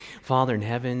Father in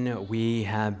heaven, we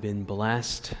have been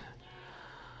blessed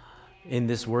in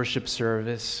this worship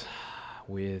service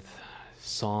with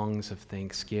songs of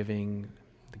thanksgiving,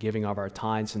 the giving of our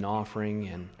tithes and offering,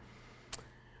 and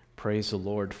praise the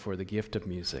Lord for the gift of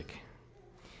music.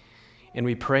 And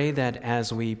we pray that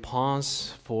as we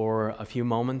pause for a few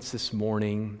moments this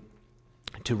morning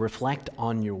to reflect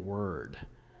on your word,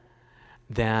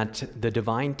 that the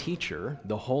divine teacher,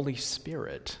 the Holy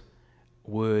Spirit,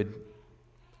 would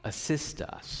assist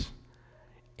us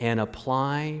and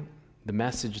apply the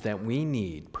message that we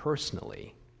need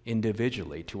personally,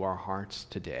 individually, to our hearts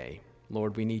today.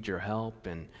 Lord, we need your help,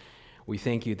 and we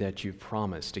thank you that you've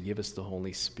promised to give us the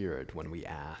Holy Spirit when we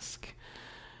ask.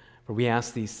 For we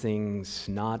ask these things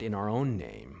not in our own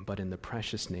name, but in the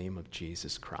precious name of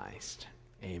Jesus Christ.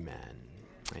 Amen.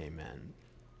 Amen.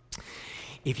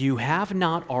 If you have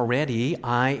not already,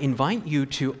 I invite you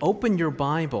to open your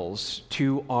Bibles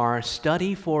to our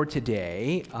study for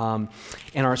today and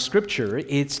our scripture.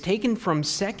 It's taken from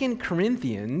 2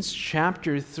 Corinthians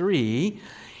chapter 3,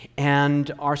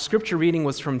 and our scripture reading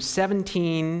was from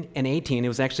 17 and 18. It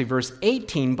was actually verse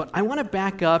 18, but I want to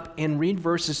back up and read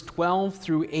verses 12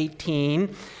 through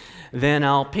 18. Then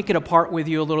I'll pick it apart with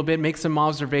you a little bit, make some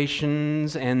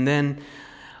observations, and then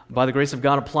by the grace of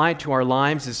God, apply it to our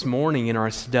lives this morning in our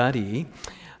study.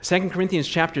 2 Corinthians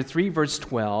chapter 3, verse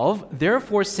 12,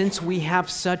 "Therefore, since we have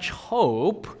such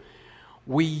hope,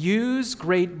 we use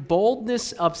great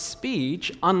boldness of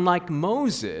speech, unlike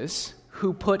Moses,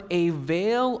 who put a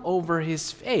veil over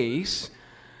his face,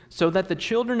 so that the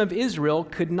children of Israel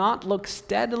could not look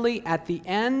steadily at the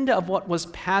end of what was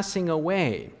passing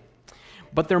away.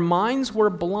 But their minds were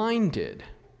blinded.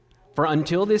 For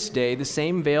until this day, the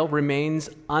same veil remains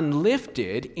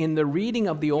unlifted in the reading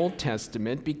of the Old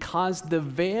Testament, because the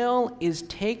veil is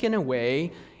taken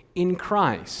away in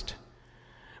Christ.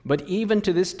 But even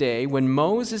to this day, when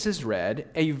Moses is read,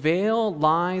 a veil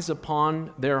lies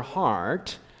upon their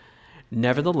heart.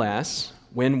 Nevertheless,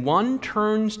 when one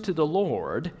turns to the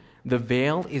Lord, the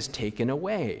veil is taken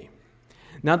away.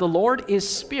 Now the Lord is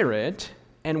Spirit,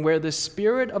 and where the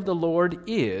Spirit of the Lord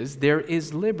is, there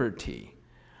is liberty.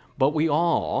 But we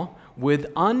all,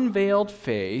 with unveiled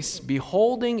face,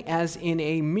 beholding as in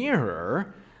a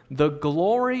mirror the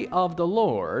glory of the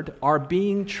Lord, are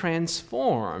being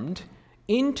transformed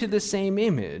into the same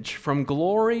image from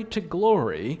glory to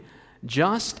glory,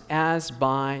 just as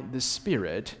by the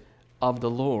Spirit of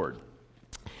the Lord."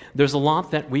 There's a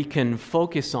lot that we can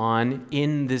focus on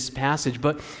in this passage,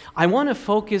 but I want to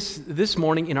focus this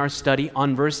morning in our study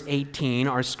on verse 18,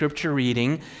 our scripture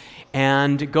reading,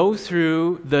 and go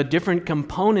through the different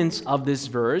components of this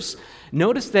verse.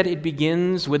 Notice that it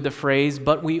begins with the phrase,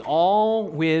 "but we all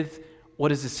with," what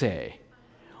does it say?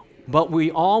 "But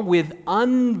we all with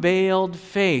unveiled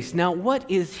face." Now, what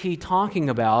is he talking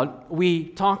about? We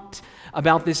talked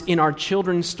about this in our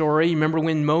children's story. Remember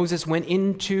when Moses went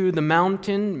into the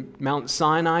mountain, Mount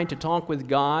Sinai, to talk with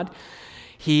God?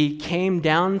 He came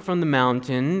down from the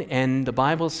mountain, and the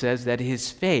Bible says that his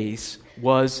face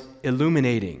was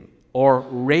illuminating, or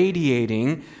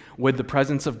radiating with the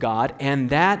presence of God, and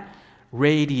that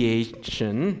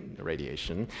radiation,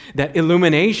 that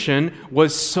illumination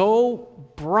was so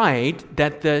bright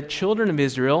that the children of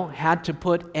Israel had to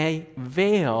put a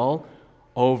veil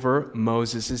over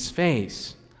Moses'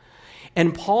 face.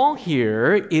 And Paul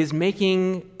here is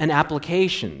making an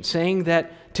application, saying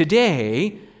that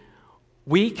today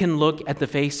we can look at the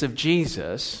face of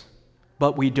Jesus,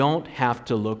 but we don't have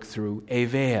to look through a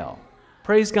veil.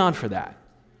 Praise God for that.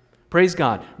 Praise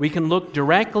God. We can look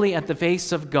directly at the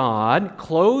face of God,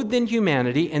 clothed in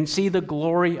humanity, and see the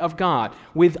glory of God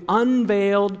with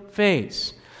unveiled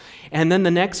face. And then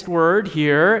the next word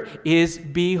here is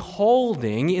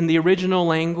beholding. In the original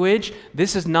language,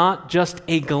 this is not just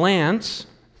a glance.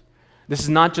 This is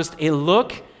not just a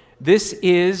look. This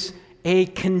is a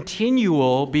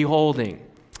continual beholding.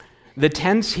 The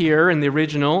tense here in the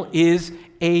original is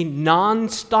a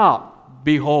non-stop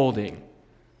beholding.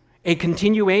 A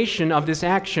continuation of this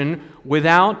action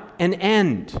without an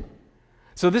end.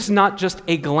 So this is not just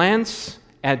a glance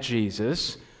at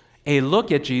Jesus, a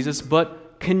look at Jesus,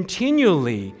 but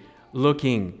continually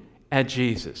looking at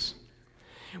Jesus.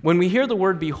 When we hear the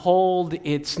word behold,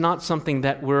 it's not something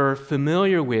that we're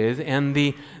familiar with, and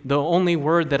the only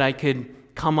word that I could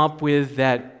come up with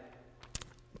that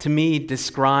to me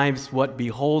describes what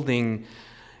beholding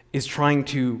is trying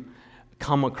to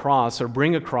come across or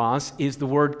bring across is the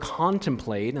word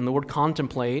contemplate. And the word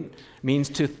contemplate means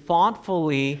to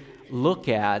thoughtfully look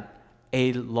at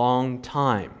a long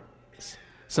time.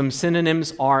 Some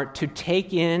synonyms are to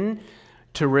take in,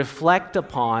 to reflect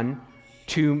upon,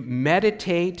 to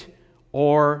meditate,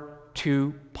 or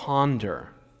to ponder.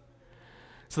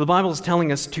 So the Bible is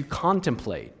telling us to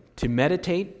contemplate, to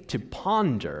meditate, to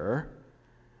ponder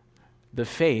the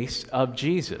face of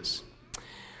Jesus. It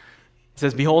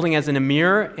says, beholding as in a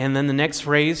mirror, and then the next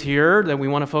phrase here that we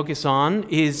want to focus on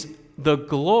is the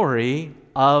glory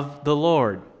of the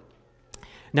Lord.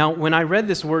 Now, when I read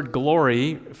this word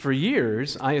glory for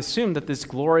years, I assumed that this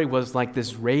glory was like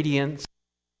this radiance,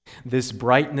 this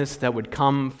brightness that would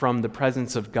come from the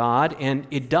presence of God, and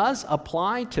it does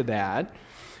apply to that.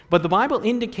 But the Bible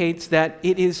indicates that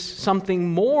it is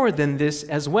something more than this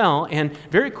as well. And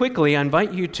very quickly, I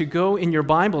invite you to go in your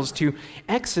Bibles to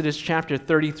Exodus chapter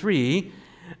 33,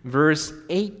 verse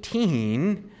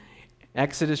 18.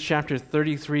 Exodus chapter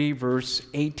 33, verse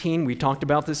 18. We talked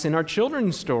about this in our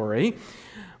children's story.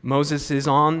 Moses is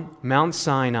on Mount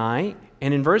Sinai,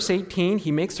 and in verse 18,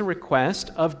 he makes a request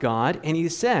of God, and he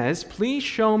says, "Please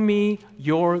show me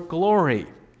your glory."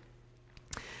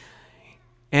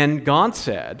 And God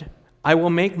said, "I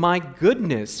will make my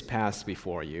goodness pass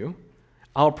before you.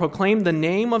 I'll proclaim the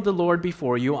name of the Lord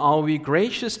before you. I will be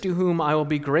gracious to whom I will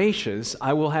be gracious.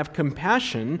 I will have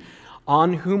compassion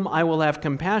on whom I will have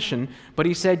compassion." But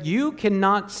he said, "You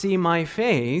cannot see my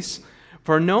face,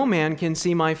 for no man can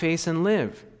see my face and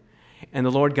live." And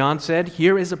the Lord God said,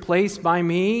 "Here is a place by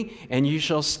me, and you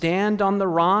shall stand on the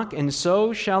rock, and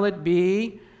so shall it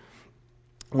be.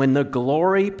 When the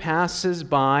glory passes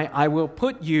by, I will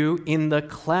put you in the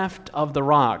cleft of the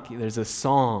rock." There's a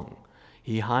song,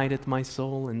 "He hideth my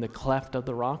soul in the cleft of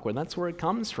the rock." Well, that's where it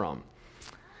comes from.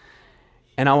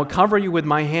 "And I will cover you with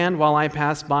my hand while I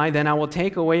pass by. Then I will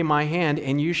take away my hand,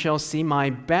 and you shall see my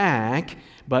back,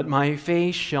 but my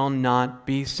face shall not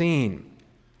be seen."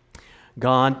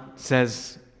 God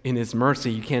says in His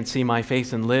mercy, "You can't see my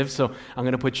face and live, so I'm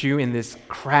going to put you in this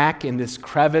crack, in this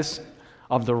crevice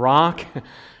of the rock. I'm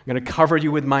going to cover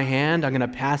you with my hand. I'm going to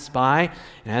pass by,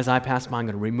 and as I pass by, I'm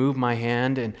going to remove my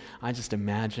hand." And I just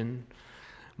imagine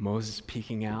Moses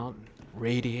peeking out,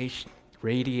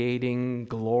 radiating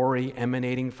glory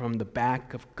emanating from the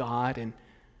back of God, and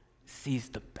sees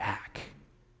the back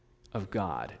of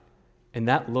God. And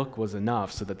that look was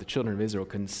enough so that the children of Israel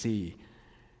couldn't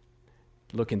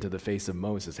look into the face of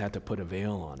Moses, had to put a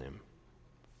veil on him.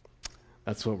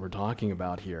 That's what we're talking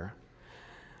about here.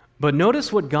 But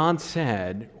notice what God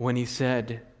said when He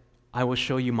said, "I will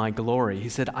show you my glory." He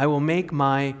said, "I will make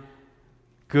my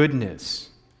goodness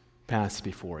pass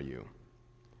before you.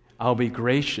 I'll be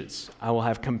gracious. I will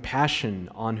have compassion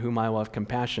on whom I will have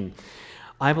compassion."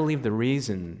 I believe the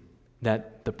reason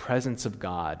that the presence of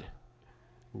God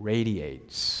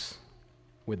radiates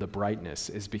with the brightness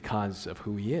is because of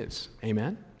who He is.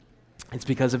 Amen? It's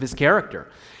because of His character.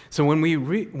 So when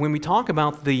we talk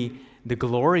about the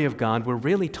glory of God, we're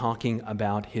really talking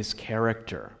about His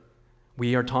character.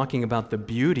 We are talking about the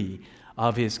beauty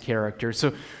of His character.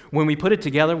 So when we put it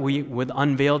together, we, with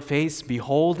unveiled face,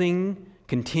 beholding,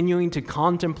 continuing to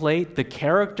contemplate the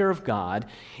character of God,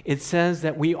 it says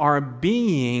that we are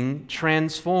being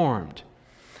transformed.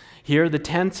 Here, the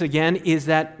tense again is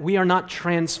that we are not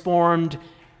transformed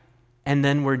and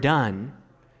then we're done.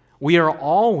 We are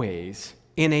always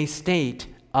in a state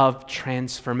of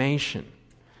transformation.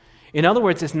 In other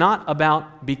words, it's not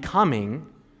about becoming.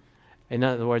 In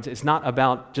other words, it's not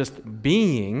about just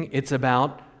being, it's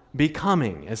about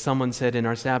becoming, as someone said in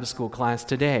our Sabbath school class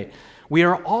today. We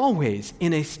are always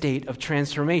in a state of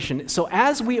transformation. So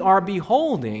as we are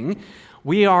beholding,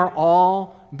 we are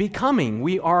all becoming.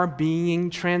 We are being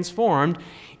transformed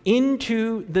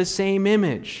into the same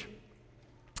image.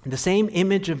 The same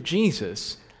image of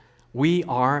Jesus we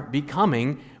are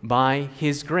becoming by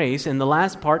His grace. And the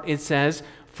last part, it says,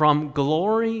 from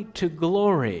glory to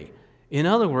glory. In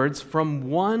other words, from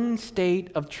one state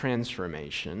of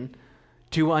transformation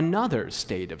to another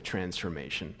state of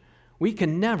transformation. We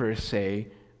can never say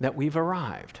that we've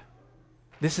arrived.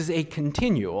 This is a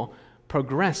continual,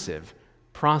 progressive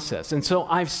process. And so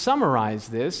I've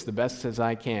summarized this the best as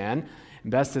I can,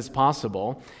 best as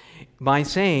possible, by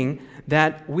saying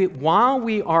that while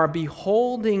we are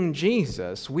beholding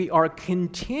Jesus, we are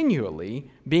continually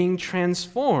being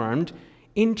transformed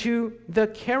into the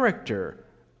character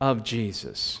of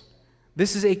Jesus.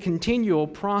 This is a continual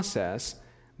process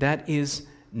that is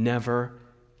never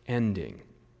ending.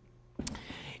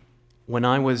 When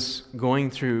I was going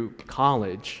through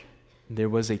college, there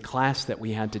was a class that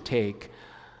we had to take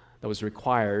that was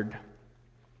required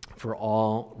for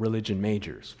all religion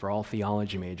majors, for all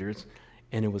theology majors,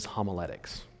 and it was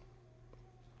homiletics.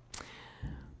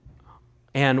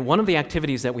 And one of the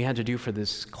activities that we had to do for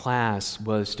this class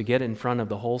was to get in front of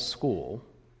the whole school,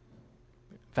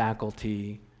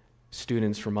 faculty,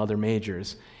 students from other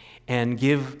majors, and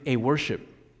give a worship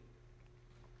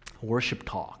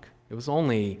talk. It was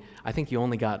I think you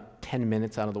only got 10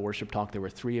 minutes out of the worship talk. There were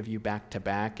 3 of you back to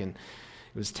back, and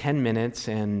it was 10 minutes,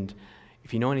 and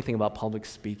if you know anything about public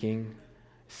speaking,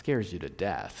 it scares you to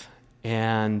death.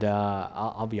 And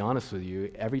I'll be honest with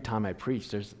you, every time I preach,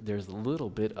 there's a little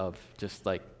bit of just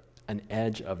like an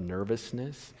edge of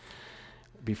nervousness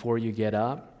before you get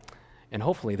up. And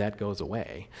hopefully that goes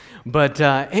away. But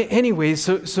anyways,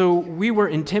 so we were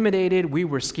intimidated, we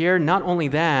were scared. Not only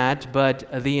that,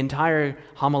 but the entire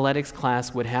homiletics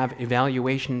class would have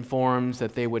evaluation forms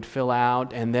that they would fill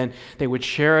out, and then they would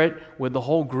share it with the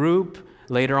whole group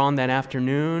later on that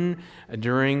afternoon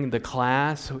during the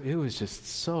class. So it was just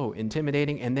so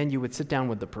intimidating. And then you would sit down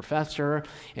with the professor,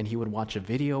 and he would watch a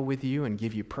video with you and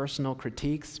give you personal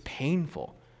critiques.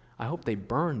 Painful. I hope they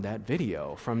burned that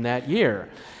video from that year.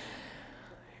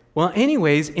 Well,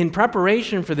 anyways, in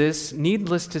preparation for this,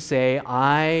 needless to say,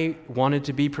 I wanted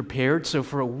to be prepared. So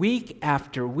for a week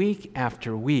after week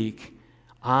after week,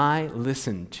 I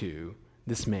listened to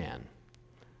this man,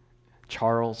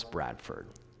 Charles Bradford,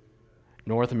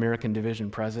 North American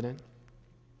Division President,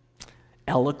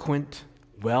 eloquent,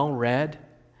 well-read.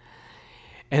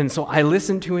 And so I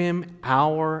listened to him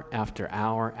hour after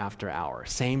hour after hour,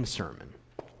 same sermon,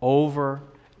 over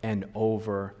and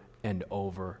over and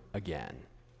over again.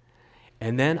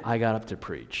 And then I got up to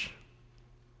preach.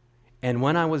 And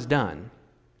when I was done,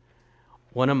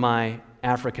 one of my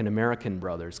African American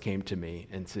brothers came to me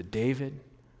and said, "David,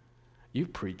 you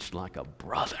preached like a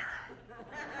brother."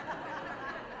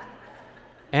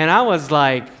 And I was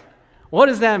like, what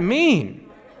does that mean?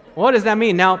 What does that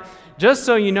mean? Now, just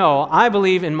so you know, I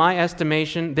believe in my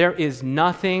estimation, there is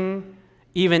nothing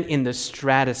even in the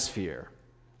stratosphere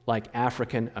like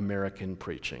African American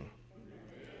preaching.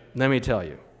 Let me tell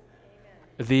you.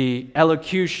 The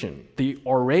elocution, the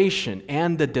oration,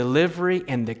 and the delivery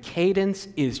and the cadence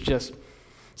is just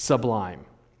sublime.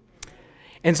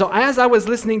 And so as I was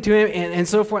listening to him and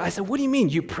so forth, I said, "What do you mean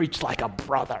you preach like a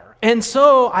brother?" And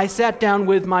so I sat down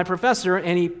with my professor,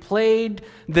 and he played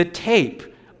the tape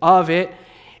of it,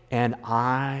 and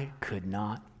I could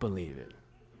not believe it.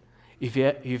 If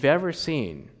you've ever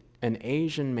seen an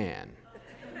Asian man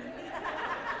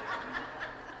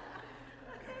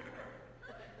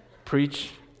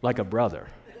preach like a brother,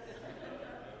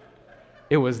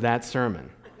 it was that sermon.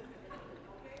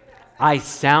 I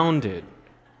sounded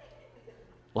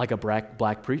like a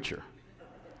black preacher.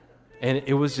 And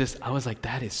it was just, I was like,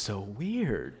 that is so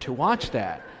weird to watch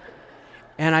that.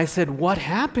 And I said, what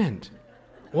happened?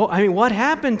 Well, I mean, what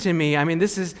happened to me? I mean,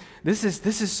 this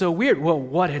is so weird. Well,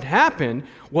 what had happened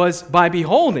was by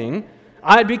beholding,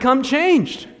 I had become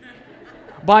changed.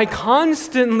 By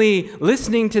constantly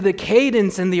listening to the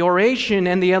cadence and the oration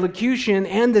and the elocution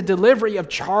and the delivery of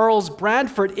Charles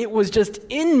Bradford, it was just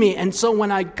in me. And so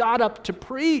when I got up to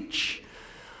preach,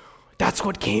 that's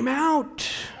what came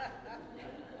out.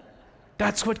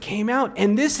 That's what came out.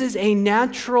 And this is a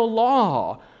natural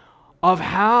law of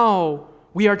how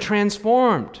we are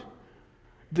transformed.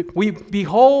 We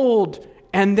behold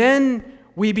and then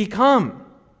we become.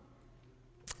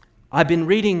 I've been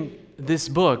reading this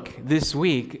book this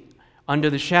week, Under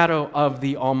the Shadow of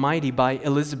the Almighty by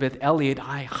Elisabeth Elliot.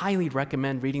 I highly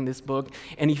recommend reading this book.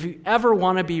 And if you ever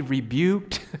want to be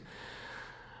rebuked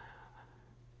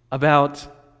about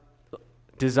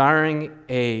desiring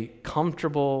a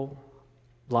comfortable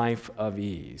life of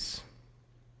ease,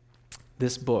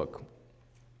 this book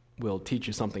will teach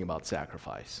you something about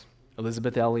sacrifice.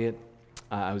 Elisabeth Elliot,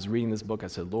 I was reading this book, I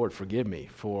said, "Lord, forgive me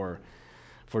for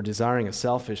desiring a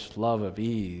selfish love of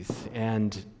ease."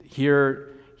 And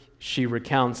here she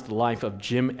recounts the life of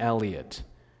Jim Elliot.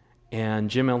 And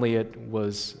Jim Elliot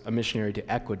was a missionary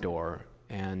to Ecuador,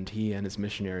 and he and his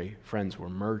missionary friends were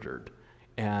murdered.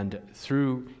 And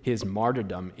through his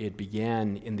martyrdom, it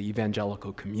began in the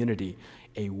evangelical community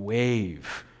a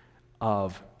wave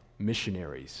of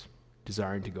missionaries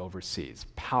desiring to go overseas.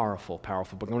 Powerful,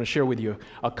 powerful book. I'm going to share with you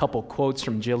a couple quotes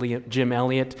from Jim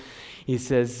Elliot. He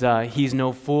says, "He's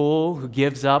no fool who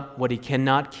gives up what he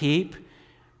cannot keep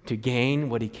to gain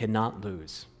what he cannot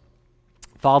lose.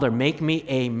 Father, make me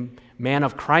a man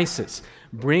of crisis.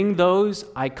 Bring those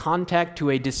I contact to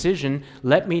a decision.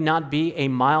 Let me not be a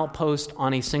milepost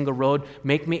on a single road.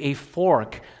 Make me a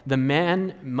fork. The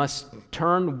man must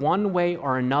turn one way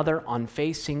or another on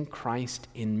facing Christ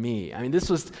in me." I mean, this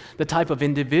was the type of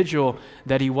individual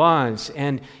that he was.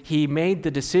 And he made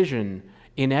the decision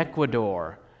in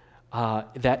Ecuador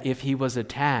that if he was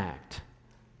attacked,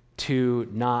 to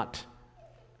not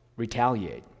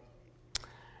retaliate.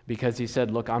 Because he said,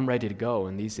 "Look, I'm ready to go,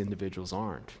 and these individuals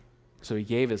aren't." So he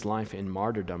gave his life in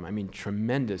martyrdom. I mean,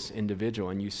 tremendous individual.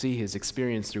 And you see his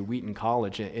experience through Wheaton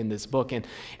College in this book. And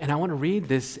I want to read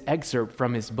this excerpt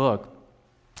from his book,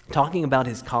 talking about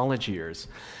his college years.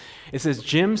 It says,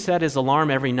 Jim set his alarm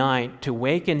every night to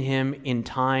waken him in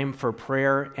time for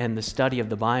prayer and the study of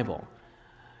the Bible.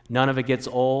 None of it gets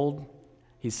old,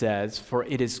 he says, for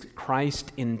it is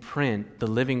Christ in print, the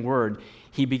living word.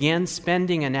 He began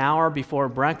spending an hour before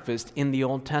breakfast in the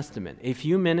Old Testament, a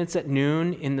few minutes at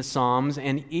noon in the Psalms,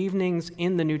 and evenings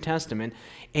in the New Testament.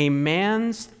 A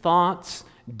man's thoughts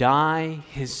dye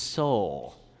his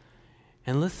soul.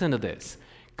 And listen to this.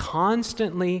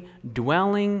 Constantly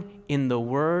dwelling in the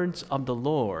words of the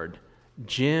Lord,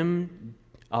 the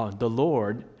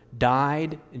Lord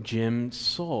dyed Jim's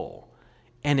soul,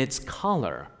 and its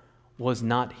color was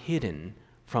not hidden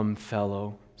from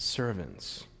fellow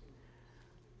servants.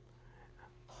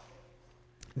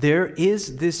 There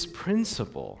is this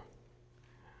principle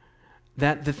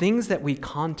that the things that we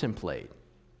contemplate,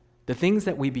 the things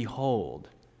that we behold,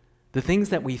 the things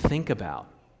that we think about,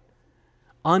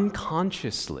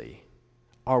 unconsciously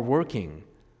are working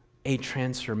a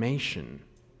transformation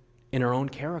in our own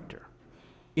character,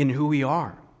 in who we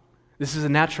are. This is a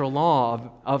natural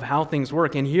law of how things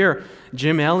work. And here,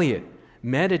 Jim Elliot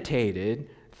meditated,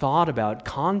 thought about,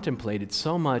 contemplated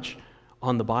so much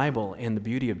on the Bible and the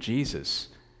beauty of Jesus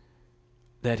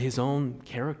that his own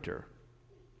character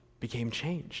became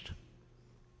changed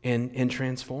and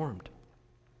transformed.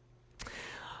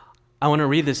 I want to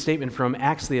read this statement from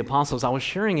Acts of the Apostles. I was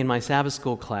sharing in my Sabbath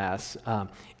school class,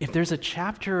 if there's a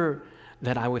chapter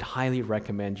that I would highly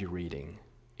recommend you reading,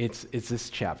 it's this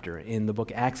chapter in the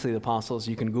book Acts of the Apostles.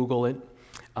 You can Google it.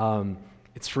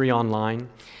 It's free online.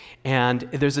 And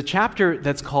there's a chapter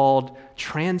that's called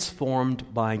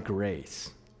Transformed by Grace.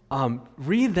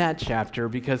 Read that chapter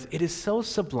because it is so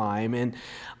sublime. And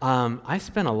I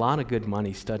spent a lot of good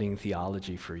money studying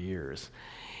theology for years.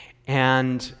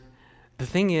 And the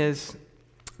thing is,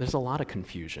 there's a lot of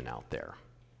confusion out there.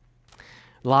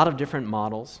 A lot of different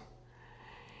models.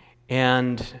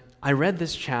 And I read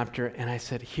this chapter and I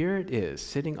said, here it is,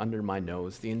 sitting under my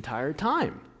nose the entire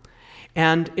time.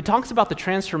 And it talks about the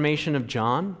transformation of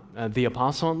John, the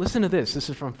apostle. And listen to this. This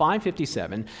is from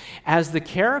 557. As the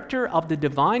character of the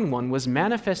divine one was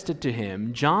manifested to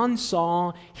him, John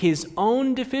saw his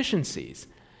own deficiencies,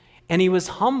 and he was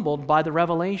humbled by the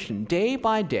revelation. Day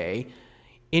by day,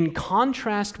 in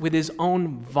contrast with his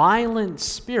own violent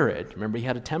spirit, remember he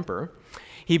had a temper,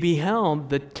 he beheld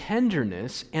the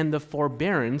tenderness and the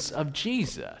forbearance of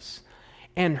Jesus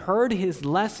and heard his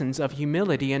lessons of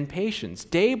humility and patience.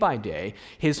 Day by day,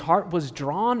 his heart was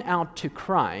drawn out to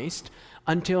Christ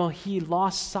until he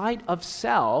lost sight of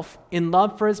self in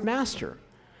love for his master.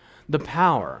 The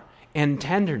power and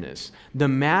tenderness, the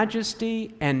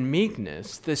majesty and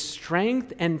meekness, the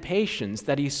strength and patience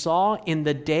that he saw in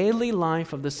the daily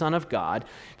life of the Son of God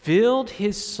filled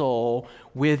his soul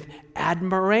with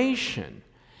admiration.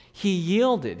 He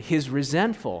yielded his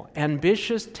resentful,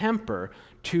 ambitious temper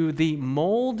to the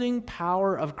molding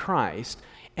power of Christ,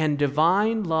 and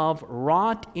divine love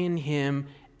wrought in him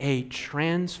a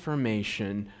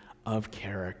transformation of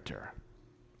character.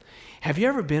 Have you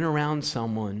ever been around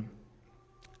someone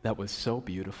that was so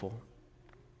beautiful?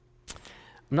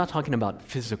 I'm not talking about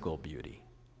physical beauty,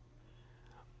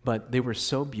 but they were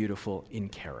so beautiful in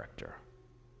character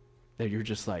that you're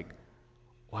just like,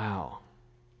 wow.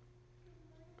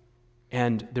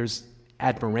 And there's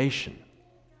admiration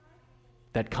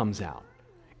that comes out.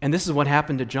 And this is what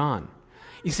happened to John.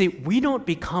 You see, we don't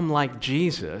become like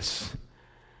Jesus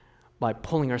by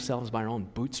pulling ourselves by our own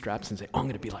bootstraps and say, oh, I'm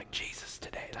going to be like Jesus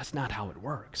today. That's not how it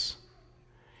works.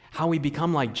 How we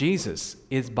become like Jesus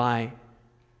is by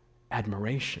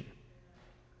admiration,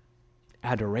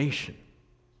 adoration,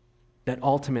 that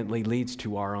ultimately leads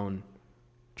to our own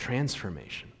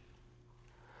transformation.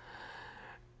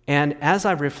 And as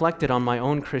I've reflected on my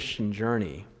own Christian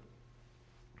journey,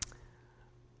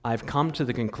 I've come to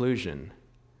the conclusion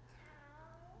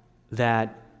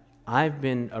that I've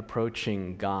been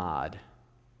approaching God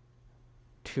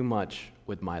too much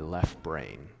with my left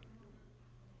brain.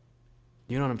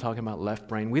 You know what I'm talking about, left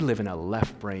brain? We live in a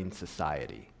left brain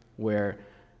society where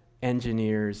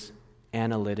engineers,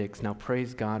 analytics, now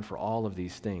praise God for all of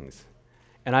these things.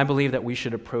 And I believe that we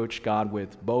should approach God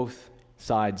with both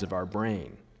sides of our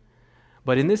brain.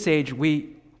 But in this age,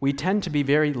 we tend to be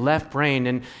very left brain,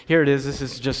 and here it is. This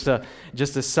is just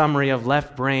a summary of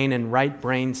left brain and right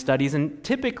brain studies. And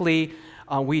typically,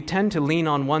 we tend to lean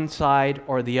on one side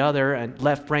or the other. And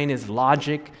left brain is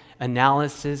logic,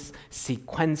 analysis,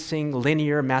 sequencing,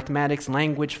 linear, mathematics,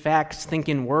 language, facts,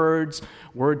 thinking words,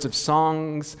 words of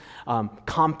songs,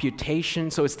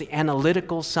 computation. So it's the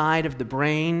analytical side of the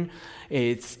brain.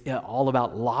 It's all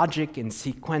about logic and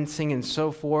sequencing and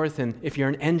so forth. And if you're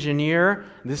an engineer,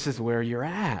 this is where you're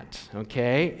at,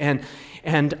 okay?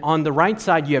 And on the right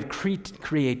side, you have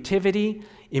creativity,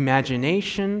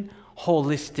 imagination,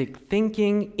 holistic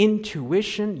thinking,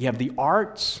 intuition. You have the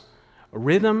arts,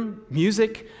 rhythm,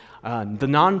 music, the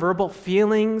nonverbal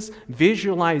feelings,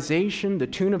 visualization, the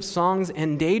tune of songs,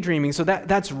 and daydreaming. So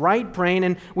that's right brain,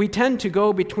 and we tend to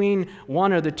go between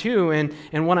one or the two. And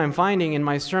what I'm finding in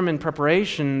my sermon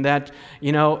preparation that,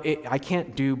 I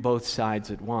can't do both sides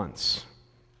at once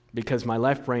because my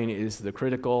left brain is the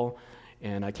critical,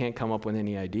 and I can't come up with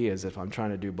any ideas if I'm trying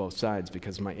to do both sides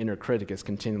because my inner critic is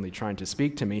continually trying to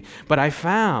speak to me. But I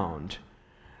found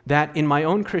that in my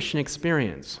own Christian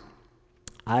experience,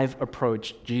 I've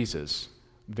approached Jesus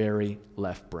very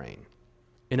left brain.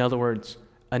 In other words,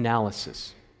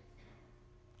 analysis,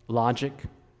 logic,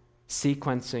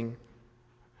 sequencing,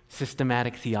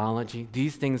 systematic theology.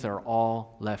 These things are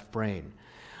all left brain.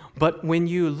 But when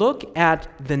you look at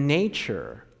the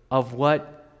nature of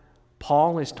what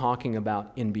Paul is talking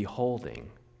about in beholding,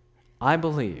 I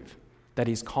believe that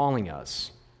he's calling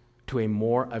us to a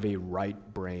more of a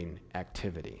right brain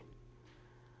activity.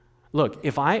 Look,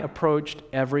 if I approached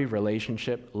every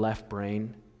relationship left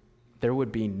brain, there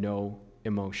would be no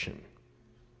emotion.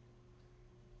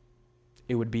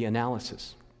 It would be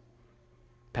analysis.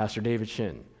 Pastor David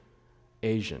Shin,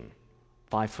 Asian,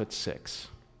 5'6",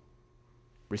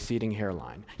 receding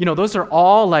hairline. Those are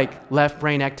all like left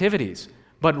brain activities.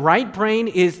 But right brain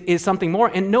is something more.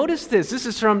 And notice this. This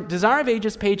is from Desire of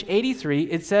Ages, page 83.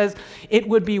 It says, "It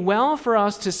would be well for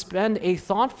us to spend a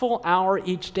thoughtful hour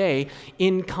each day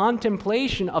in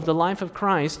contemplation of the life of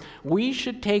Christ. We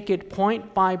should take it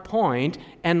point by point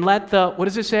and let the," what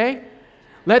does it say?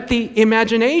 "Let the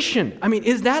imagination."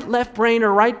 Is that left brain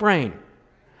or right brain?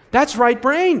 That's right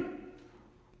brain.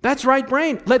 That's right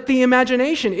brain. Let the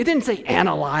imagination. It didn't say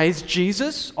analyze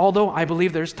Jesus, although I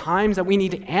believe there's times that we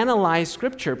need to analyze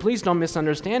Scripture. Please don't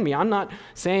misunderstand me. I'm not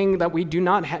saying that we do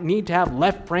not need to have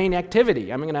left brain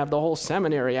activity. I'm going to have the whole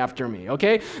seminary after me,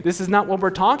 okay? This is not what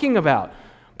we're talking about.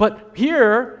 But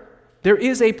here, there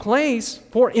is a place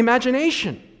for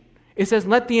imagination. It says,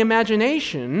 let the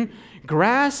imagination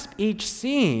grasp each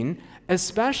scene,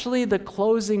 especially the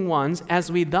closing ones, as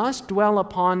we thus dwell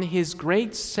upon his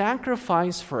great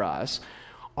sacrifice for us.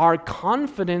 Our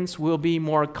confidence will be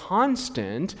more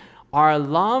constant, our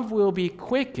love will be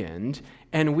quickened,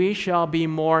 and we shall be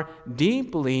more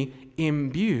deeply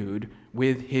imbued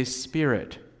with his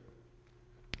Spirit.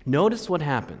 Notice what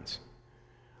happens.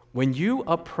 When you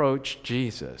approach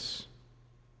Jesus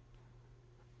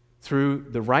through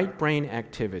the right brain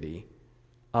activity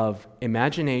of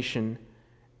imagination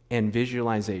and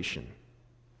visualization,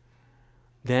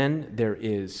 then there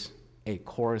is a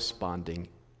corresponding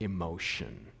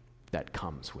emotion that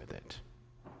comes with it.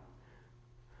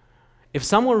 If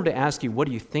someone were to ask you, what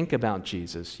do you think about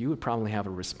Jesus? You would probably have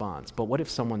a response. But what if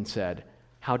someone said,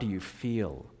 how do you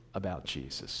feel about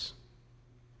Jesus?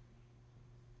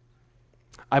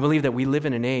 I believe that we live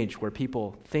in an age where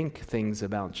people think things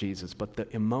about Jesus, but the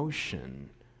emotion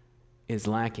is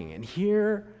lacking. And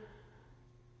here,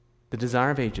 the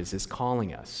Desire of Ages is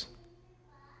calling us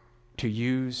to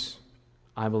use,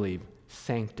 I believe,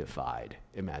 sanctified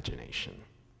imagination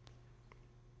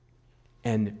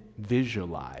and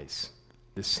visualize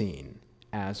the scene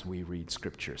as we read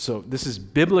Scripture. So this is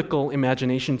biblical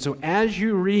imagination. So as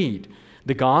you read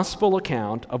the gospel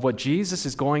account of what Jesus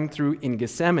is going through in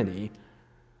Gethsemane,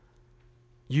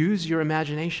 use your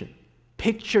imagination.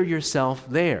 Picture yourself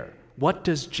there. What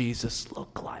does Jesus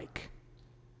look like?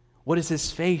 What does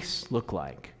his face look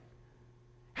like?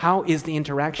 How is the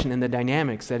interaction and the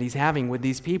dynamics that he's having with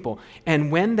these people?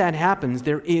 And when that happens,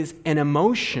 there is an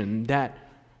emotion that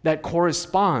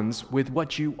corresponds with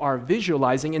what you are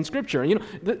visualizing in Scripture.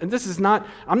 This is not,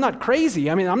 I'm not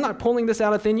crazy. I'm not pulling this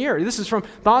out of thin air. This is from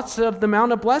Thoughts of the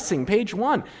Mount of Blessing, page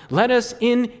 1. Let us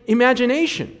in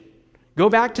imagination go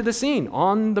back to the scene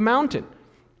on the mountain.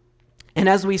 And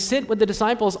as we sit with the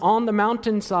disciples on the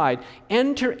mountainside,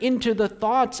 enter into the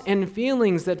thoughts and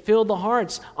feelings that fill the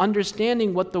hearts,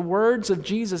 understanding what the words of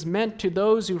Jesus meant to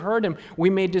those who heard him, we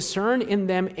may discern in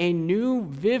them a new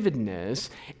vividness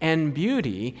and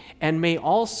beauty, and may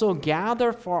also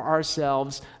gather for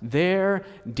ourselves their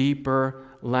deeper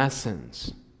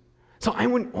lessons. So I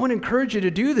want to encourage you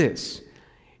to do this,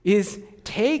 is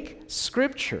take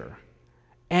Scripture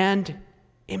and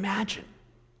imagine.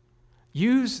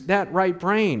 Use that right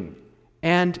brain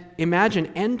And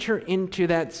imagine, enter into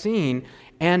that scene,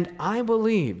 and I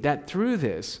believe that through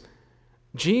this,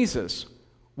 Jesus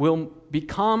will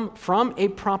become from a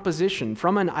proposition,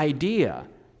 from an idea,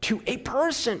 to a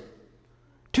person,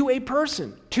 to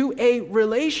a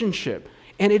relationship.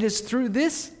 And it is through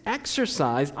this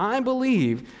exercise, I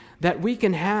believe, that we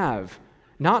can have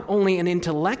not only an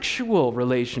intellectual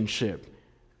relationship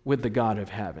with the God of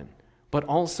heaven, but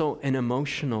also an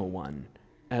emotional one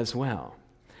as well.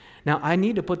 Now, I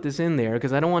need to put this in there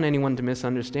because I don't want anyone to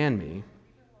misunderstand me.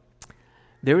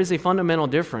 There is a fundamental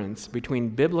difference between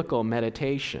biblical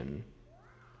meditation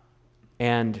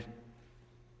and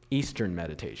Eastern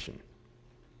meditation.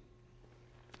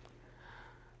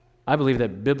 I believe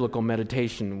that biblical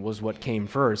meditation was what came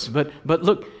first. But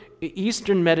look,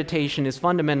 Eastern meditation is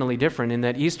fundamentally different in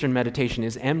that Eastern meditation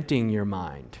is emptying your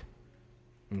mind,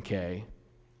 okay?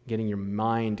 Getting your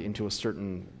mind into a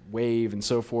certain wave and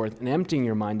so forth, and emptying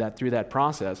your mind through that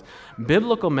process.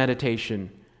 Biblical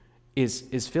meditation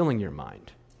is filling your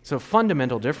mind. So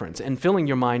fundamental difference, and filling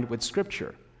your mind with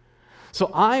Scripture.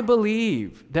 So I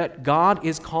believe that God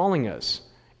is calling us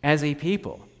as a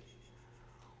people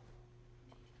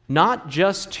not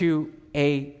just to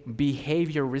a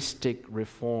behavioristic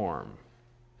reform.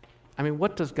 I mean,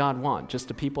 what does God want? Just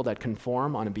a people that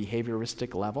conform on a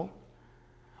behavioristic level?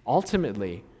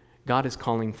 Ultimately, God is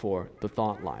calling for the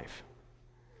thought life.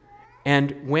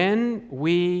 And when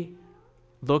we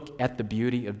look at the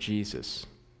beauty of Jesus,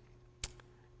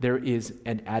 there is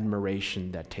an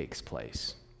admiration that takes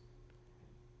place.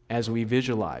 As we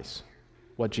visualize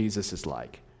what Jesus is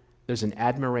like, there's an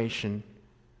admiration,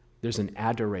 there's an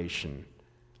adoration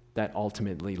that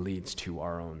ultimately leads to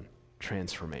our own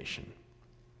transformation.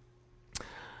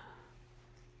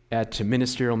 At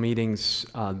ministerial meetings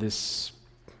this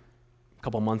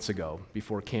couple months ago,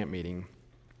 before camp meeting,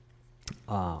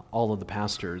 all of the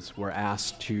pastors were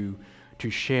asked to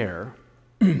share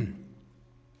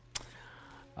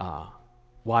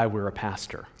why we're a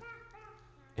pastor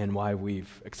and why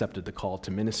we've accepted the call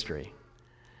to ministry.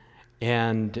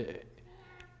 And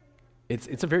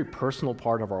it's a very personal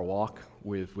part of our walk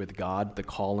with God, the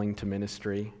calling to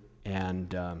ministry.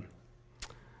 And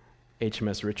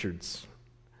HMS Richards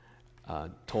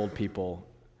told people,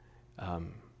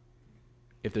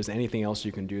 if there's anything else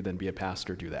you can do than be a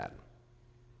pastor, do that.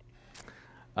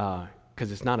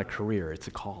 Because it's not a career, it's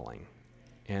a calling.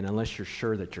 And unless you're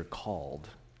sure that you're called.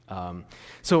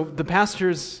 So the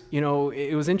pastors,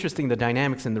 it was interesting, the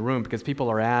dynamics in the room, because people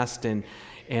are asked and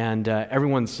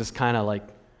everyone's just kind of like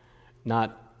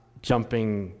not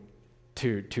jumping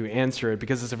to answer it,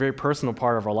 because it's a very personal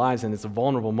part of our lives and it's a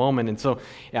vulnerable moment. And so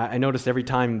I noticed every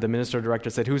time the minister director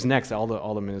said, "Who's next?" all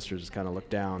the ministers just kind of looked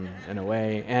down and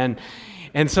away.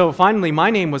 And so finally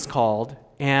my name was called,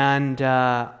 and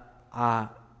the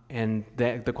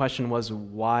question was,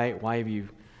 why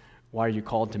are you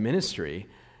called to ministry?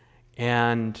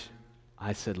 And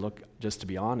I said, look, just to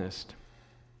be honest,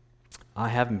 I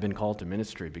haven't been called to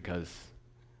ministry because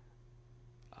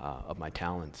of my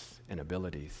talents and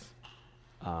abilities,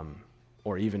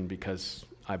 or even because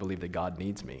I believe that God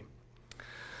needs me.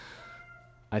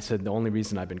 I said, the only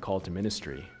reason I've been called to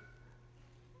ministry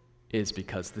is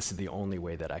because this is the only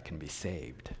way that I can be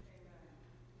saved.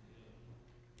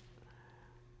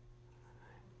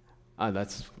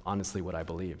 That's honestly what I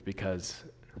believe, because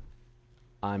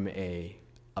I'm a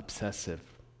obsessive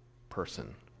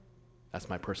person. That's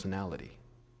my personality.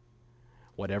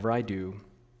 Whatever I do,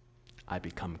 I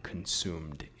become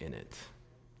consumed in it.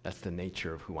 That's the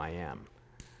nature of who I am.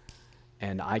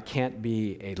 And I can't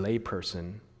be a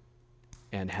layperson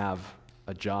and have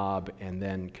a job and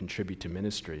then contribute to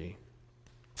ministry,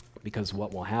 because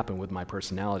what will happen with my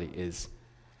personality is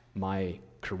my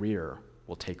career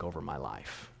will take over my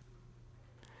life.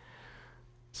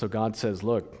 So God says,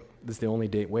 look, this is the only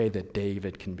way that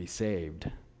David can be saved.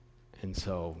 And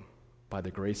so, by the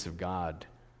grace of God,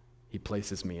 he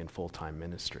places me in full-time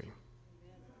ministry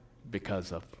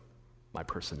because of my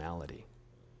personality.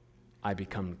 I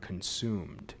become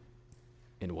consumed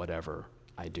in whatever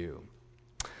I do.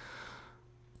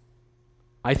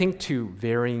 I think to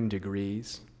varying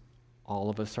degrees, all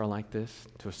of us are like this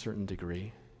to a certain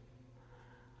degree.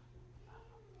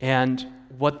 And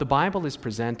what the Bible is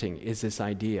presenting is this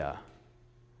idea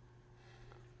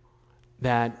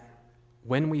that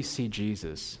when we see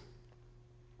Jesus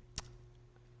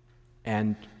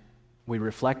and we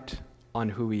reflect on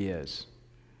who he is,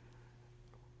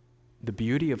 the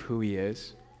beauty of who he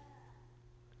is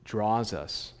draws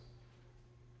us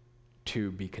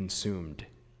to be consumed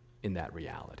in that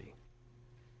reality,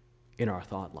 in our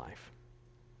thought life.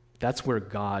 That's where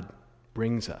God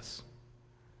brings us,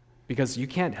 because you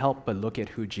can't help but look at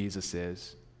who Jesus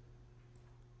is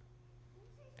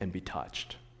and be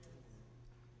touched.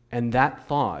 And that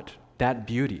thought, that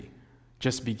beauty,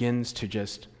 just begins to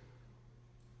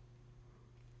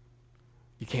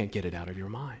you can't get it out of your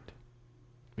mind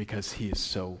because he is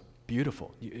so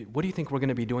beautiful. What do you think we're going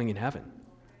to be doing in heaven?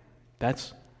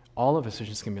 That's, all of us are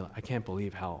just going to be like, I can't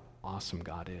believe how awesome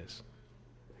God is.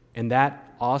 And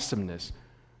that awesomeness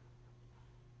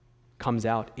comes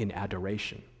out in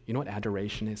adoration. You know what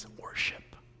adoration is? Worship.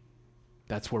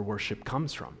 That's where worship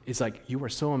comes from. It's like you are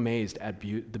so amazed at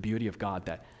the beauty of God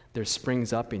that there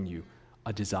springs up in you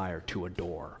a desire to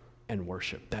adore and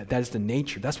worship. That is the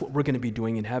nature. That's what we're going to be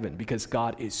doing in heaven because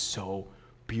God is so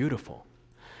beautiful.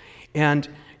 And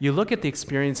you look at the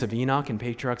experience of Enoch and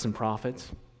patriarchs and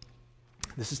prophets.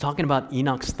 This is talking about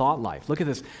Enoch's thought life. Look at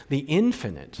this. The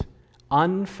infinite,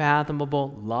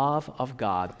 unfathomable love of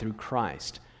God through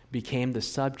Christ became the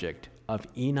subject of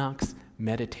Enoch's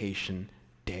meditation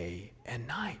day and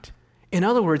night. In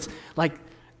other words, like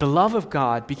the love of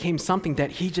God became something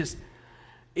that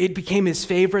it became his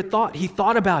favorite thought. He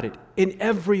thought about it in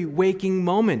every waking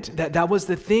moment. That was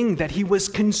the thing that he was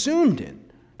consumed in.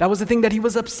 That was the thing that he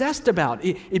was obsessed about.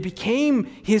 It became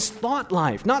his thought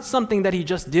life, not something that he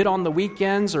just did on the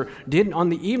weekends or did on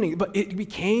the evening, but it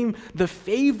became the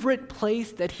favorite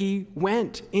place that he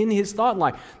went in his thought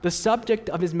life. The subject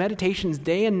of his meditations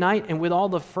day and night, and with all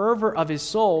the fervor of his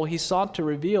soul, he sought to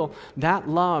reveal that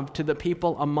love to the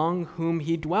people among whom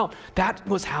he dwelt. That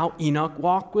was how Enoch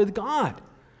walked with God.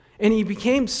 And he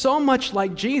became so much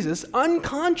like Jesus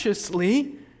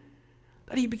unconsciously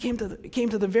that he came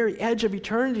to the very edge of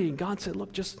eternity. And God said,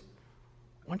 look, why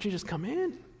don't you just come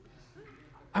in?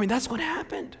 I mean, that's what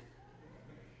happened.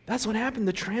 That's what happened,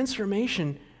 the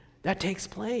transformation that takes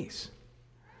place.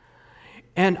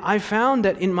 And I found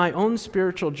that in my own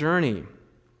spiritual journey,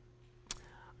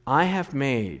 I have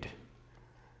made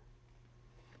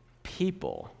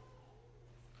people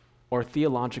or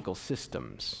theological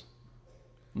systems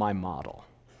my model.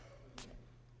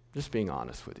 Just being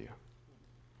honest with you.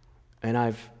 And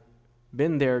I've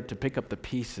been there to pick up the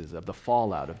pieces of the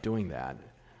fallout of doing that.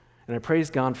 And I praise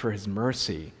God for his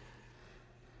mercy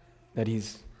that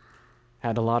he's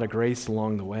had a lot of grace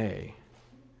along the way.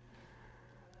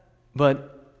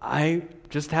 But I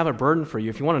just have a burden for you.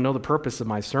 If you want to know the purpose of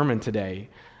my sermon today,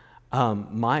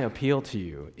 my appeal to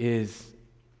you is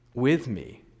with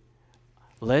me.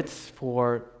 Let's,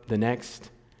 for the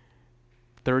next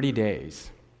 30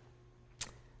 days,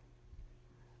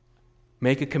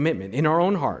 make a commitment in our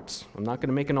own hearts. I'm not going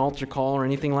to make an altar call or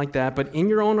anything like that, but in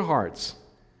your own hearts,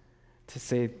 they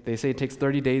say it takes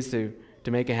 30 days to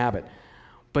make a habit,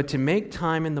 but to make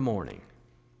time in the morning.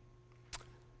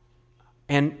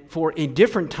 And for a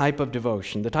different type of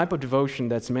devotion, the type of devotion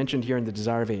that's mentioned here in the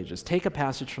Desire of Ages, take a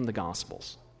passage from the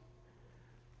Gospels.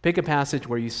 Pick a passage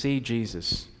where you see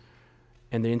Jesus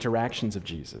and the interactions of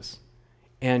Jesus.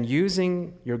 And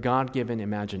using your God-given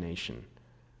imagination,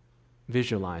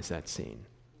 visualize that scene.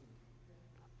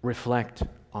 Reflect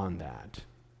on that.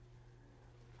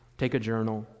 Take a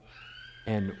journal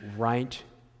and write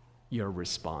your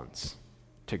response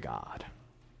to God.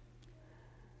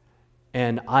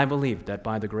 And I believe that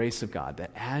by the grace of God, that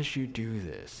as you do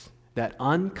this, that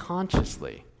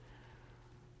unconsciously,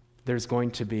 there's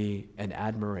going to be an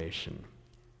admiration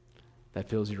that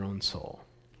fills your own soul,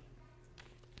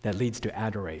 that leads to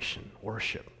adoration,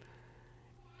 worship,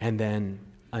 and then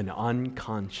an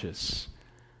unconscious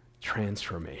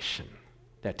transformation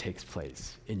that takes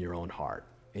place in your own heart,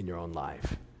 in your own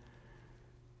life.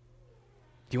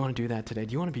 Do you want to do that today?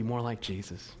 Do you want to be more like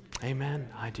Jesus? Amen?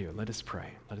 I do. Let us pray.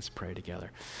 Let us pray together.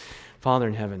 Father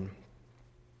in heaven,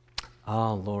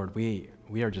 oh Lord, we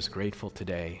are just grateful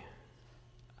today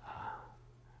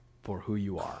for who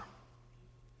you are.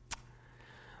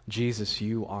 Jesus,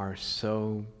 you are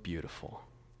so beautiful.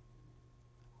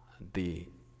 The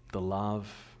love,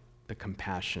 the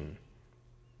compassion,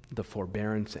 the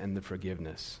forbearance, and the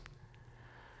forgiveness.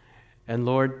 And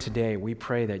Lord, today we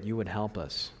pray that you would help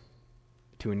us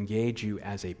to engage you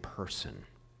as a person,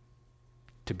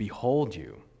 to behold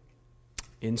you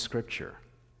in Scripture,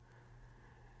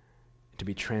 to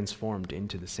be transformed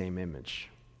into the same image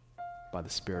by the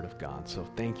Spirit of God. So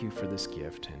thank you for this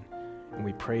gift, and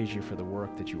we praise you for the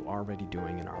work that you're already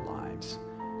doing in our lives.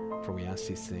 For we ask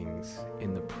these things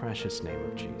in the precious name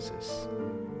of Jesus.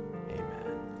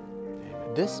 Amen.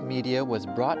 Amen. This media was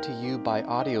brought to you by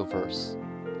Audioverse,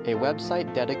 a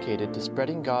website dedicated to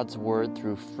spreading God's Word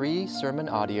through free sermon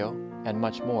audio and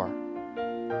much more.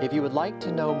 If you would like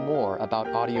to know more about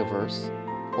Audioverse,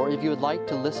 or if you would like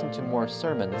to listen to more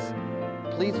sermons,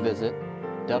 please visit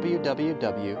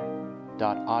www.audioverse.org.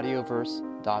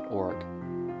 www.audioverse.org.